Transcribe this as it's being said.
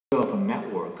of a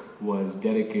network was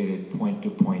dedicated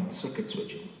point-to-point circuit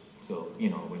switching. So,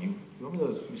 when you remember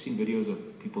those, you've seen videos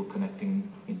of people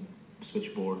connecting in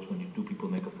switchboards when two people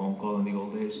make a phone call in the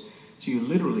old days. So you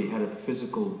literally had a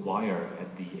physical wire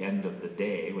at the end of the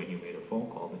day when you made a phone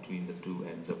call between the two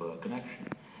ends of a connection.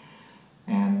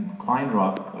 And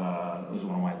Kleinrock was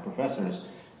one of my professors,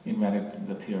 invented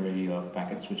the theory of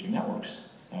packet switching networks.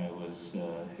 It was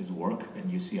his work at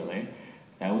UCLA.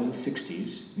 That was the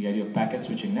 60s. The idea of packet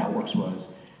switching networks was,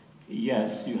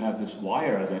 yes, you have this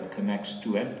wire that connects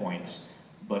two endpoints,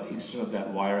 but instead of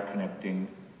that wire connecting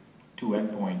two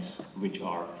endpoints which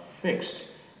are fixed,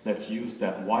 let's use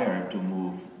that wire to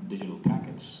move digital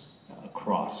packets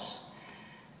across.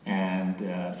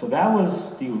 And so that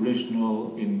was the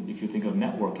original, if you think of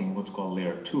networking, what's called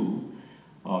layer 2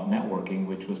 of networking,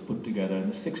 which was put together in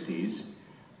the 60s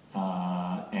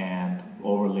and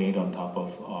overlaid on top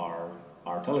of our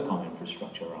telecom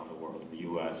infrastructure around the world, in the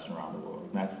US and around the world.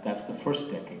 And that's the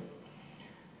first decade.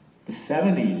 The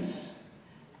 70s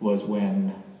was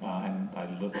when, and I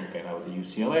looked again, I was at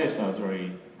UCLA, so I was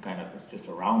very it's just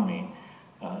around me,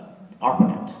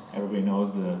 ARPANET. Everybody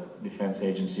knows the defense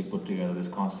agency put together this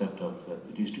concept of,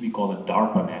 it used to be called a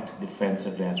DARPANET, Defense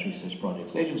Advanced Research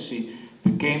Projects Agency,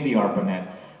 became the ARPANET,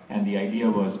 and the idea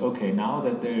was, okay, now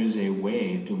that there is a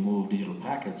way to move digital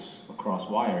packets across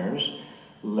wires,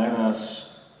 let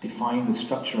us define the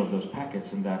structure of those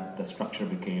packets, and that structure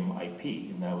became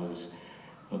IP, and that was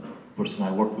a person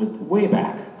I worked with way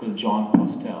back, called John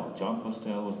Postel. John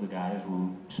Postel was the guy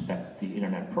who spec'd the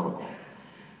internet protocol.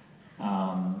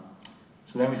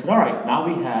 So then we said, all right, now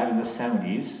we have in the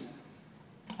 70s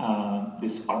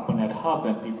this ARPANET hub,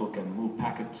 and people can move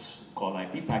packets called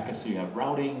IP packets, so you have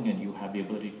routing, and you have the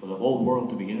ability for the whole world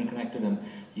to be interconnected, and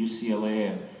UCLA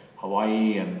and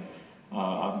Hawaii and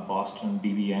Boston,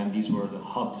 BBN, these were the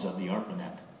hubs of the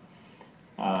ARPANET.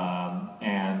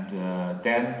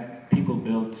 Then people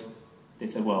built, they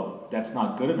said, well, that's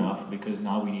not good enough because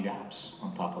now we need apps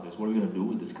on top of this. What are we going to do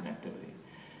with this connectivity?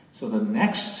 So the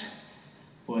next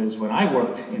was when I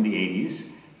worked in the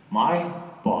 80s, my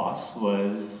boss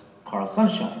was Carl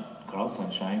Sunshine. Carl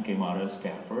Sunshine came out of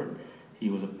Stanford. He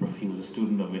was a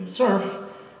student of windsurf,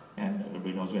 and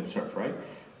everybody knows windsurf, right?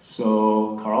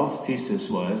 So Carl's thesis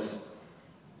was,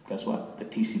 guess what? The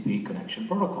TCP connection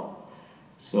protocol.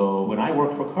 So when I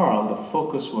worked for Carl, the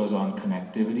focus was on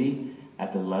connectivity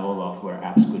at the level of where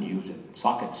apps could use it.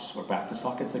 Sockets, we're back to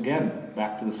sockets again,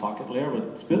 back to the socket layer, but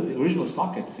it's built, the original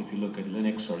sockets, if you look at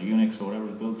Linux or Unix or whatever,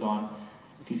 is built on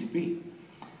TCP.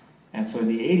 And so in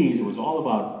the 80s, it was all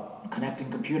about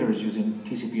connecting computers using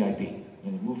TCP IP,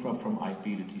 and it moved up from IP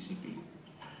to TCP.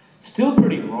 Still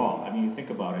pretty raw. I mean, you think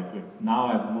about it, but now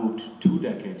I've moved 2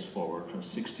 decades forward from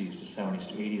 60s to 70s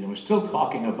to 80s, and we're still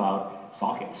talking about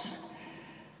sockets.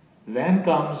 Then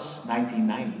comes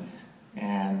 1990s,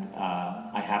 and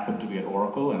I happened to be at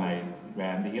Oracle, and I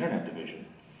ran the internet division.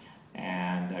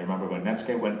 And I remember when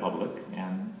Netscape went public,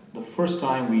 and the first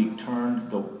time we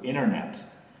turned the internet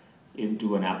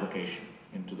into an application,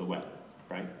 into the web,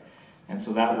 right? And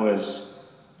so that was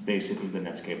basically the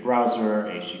Netscape browser,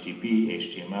 HTTP,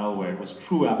 HTML, where it was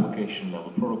true application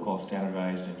level protocol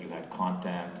standardized, and you had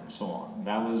content and so on.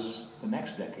 That was the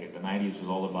next decade. The 90s was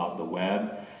all about the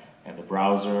web and the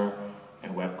browser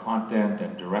and web content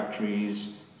and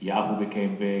directories. Yahoo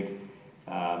became big,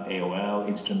 AOL,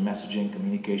 instant messaging,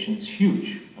 communications,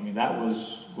 huge. I mean, that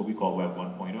was what we call Web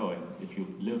 1.0. And if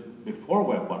you lived before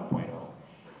Web 1.0,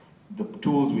 the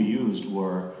tools we used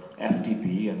were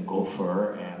FTP and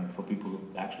Gopher, and for people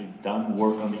who've actually done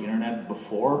work on the internet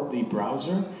before the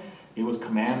browser, it was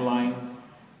command line,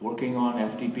 working on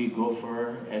FTP,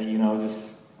 Gopher, and,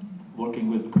 just working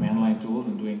with command line tools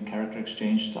and doing character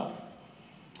exchange stuff.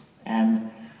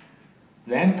 And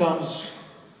then comes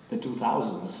the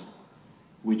 2000s,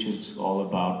 which is all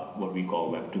about what we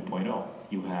call Web 2.0.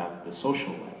 You have the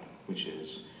social web, which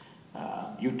is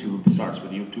YouTube starts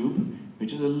with YouTube,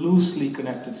 which is a loosely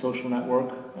connected social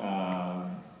network.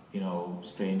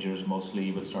 Strangers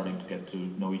mostly, but starting to get to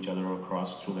know each other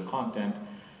across through the content.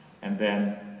 And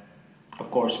then, of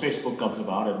course, Facebook comes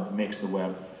about and makes the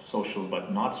web social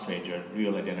but not stranger,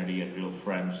 real identity and real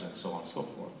friends and so on and so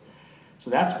forth.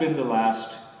 So that's been the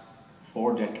last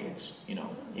 4 decades.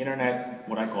 Internet,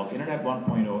 what I call Internet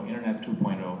 1.0, Internet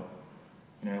 2.0.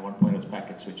 Internet 1.0 is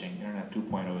packet switching, Internet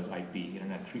 2.0 is IP,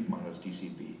 Internet 3.0 is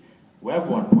TCP. Web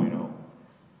 1.0,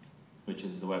 which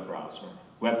is the web browser.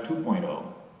 Web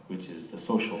 2.0, which is the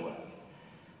social web.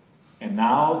 And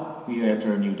now we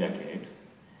enter a new decade.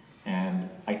 And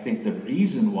I think the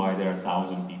reason why there are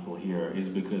 1,000 people here is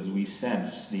because we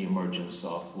sense the emergence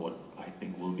of what I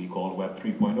think will be called Web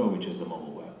 3.0, which is the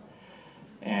mobile web.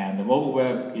 And the mobile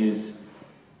web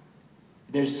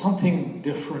there's something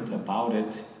different about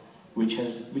it which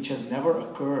has never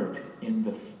occurred in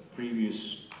the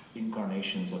previous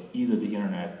incarnations of either the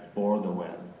internet or the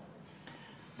web.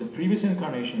 The previous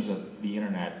incarnations of the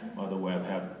internet or the web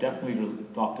have definitely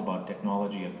talked about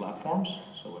technology and platforms,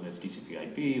 so whether it's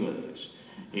TCP/IP, whether it's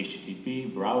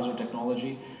HTTP, browser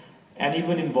technology, and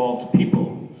even involved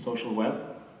people, social web,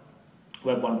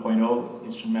 Web 1.0,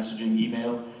 instant messaging,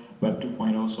 email, Web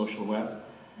 2.0, social web.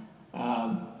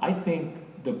 I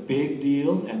think the big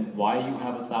deal and why you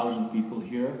have 1,000 people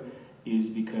here is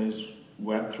because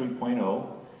Web 3.0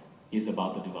 is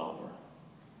about the developer.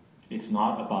 It's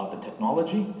not about the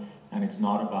technology, and it's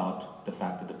not about the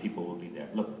fact that the people will be there.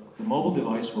 Look, the mobile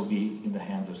device will be in the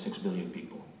hands of 6 billion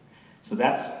people. So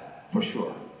that's for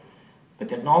sure. The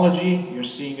technology, you're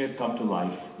seeing it come to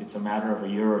life. It's a matter of a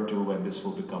year or two when this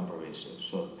will become pervasive.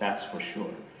 So that's for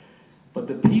sure. But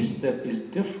the piece that is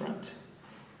different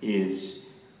is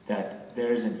that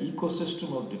there is an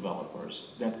ecosystem of developers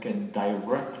that can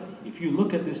directly, if you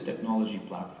look at this technology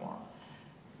platform,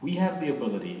 we have the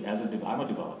ability, I'm a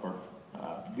developer,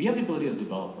 we have the ability as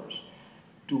developers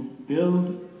to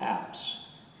build apps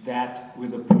that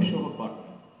with a push of a button,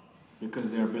 because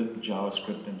they're built in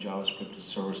JavaScript and JavaScript is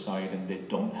server-side and they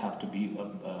don't have to be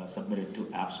submitted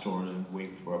to app stores and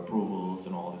wait for approvals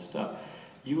and all this stuff.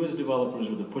 You as developers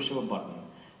with a push of a button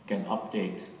can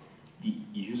update the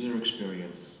user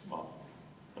experience of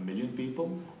 1 million people,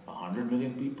 100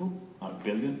 million people, 1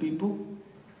 billion people.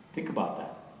 Think about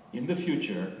that. In the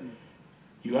future,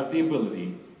 you have the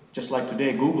ability, just like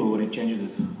today, Google, when it changes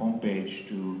its homepage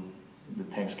to the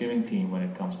Thanksgiving theme when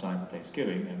it comes time for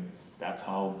Thanksgiving, and that's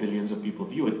how billions of people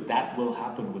view it. That will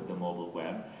happen with the mobile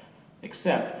web,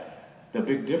 except the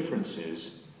big difference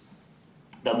is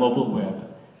the mobile web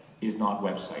is not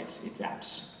websites, it's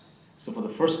apps. So for the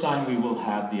first time, we will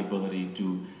have the ability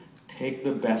to take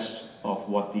the best of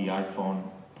what the iPhone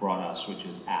brought us, which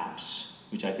is apps,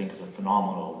 which I think is a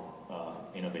phenomenal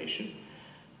innovation,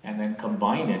 and then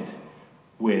combine it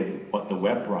with what the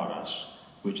web brought us,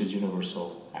 which is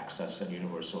universal access and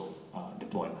universal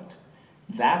deployment.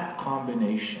 That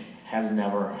combination has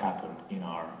never happened in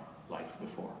our life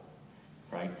before,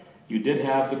 right? You did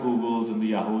have the Googles and the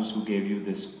Yahoos who gave you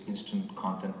this instant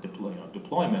content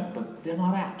deployment, but they're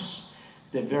not apps.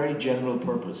 They're very general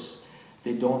purpose.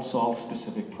 They don't solve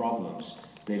specific problems.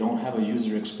 They don't have a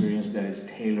user experience that is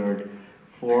tailored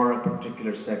for a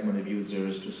particular segment of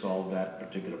users to solve that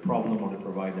particular problem or to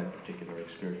provide that particular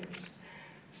experience.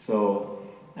 So,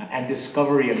 and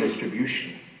discovery and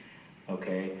distribution,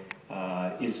 okay,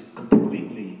 is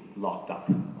completely locked up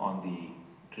on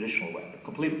the traditional web,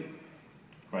 completely,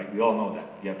 right? We all know that.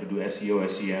 You have to do SEO,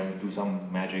 SEM, do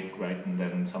some magic, right, and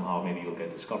then somehow maybe you'll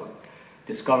get discovered.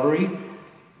 Discovery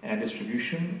and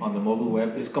distribution on the mobile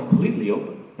web is completely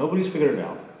open. Nobody's figured it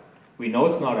out. We know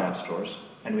it's not app stores,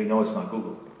 and we know it's not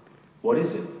Google. What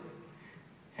is it?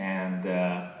 And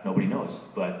nobody knows,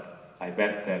 but I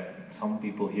bet that some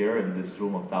people here in this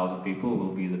room of 1,000 people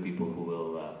will be the people who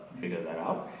will figure that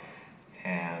out.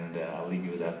 And I'll leave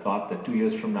you with that thought that 2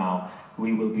 years from now,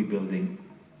 we will be building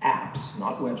apps,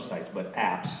 not websites, but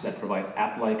apps that provide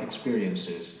app-like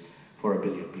experiences for 1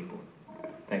 billion people.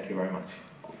 Thank you very much.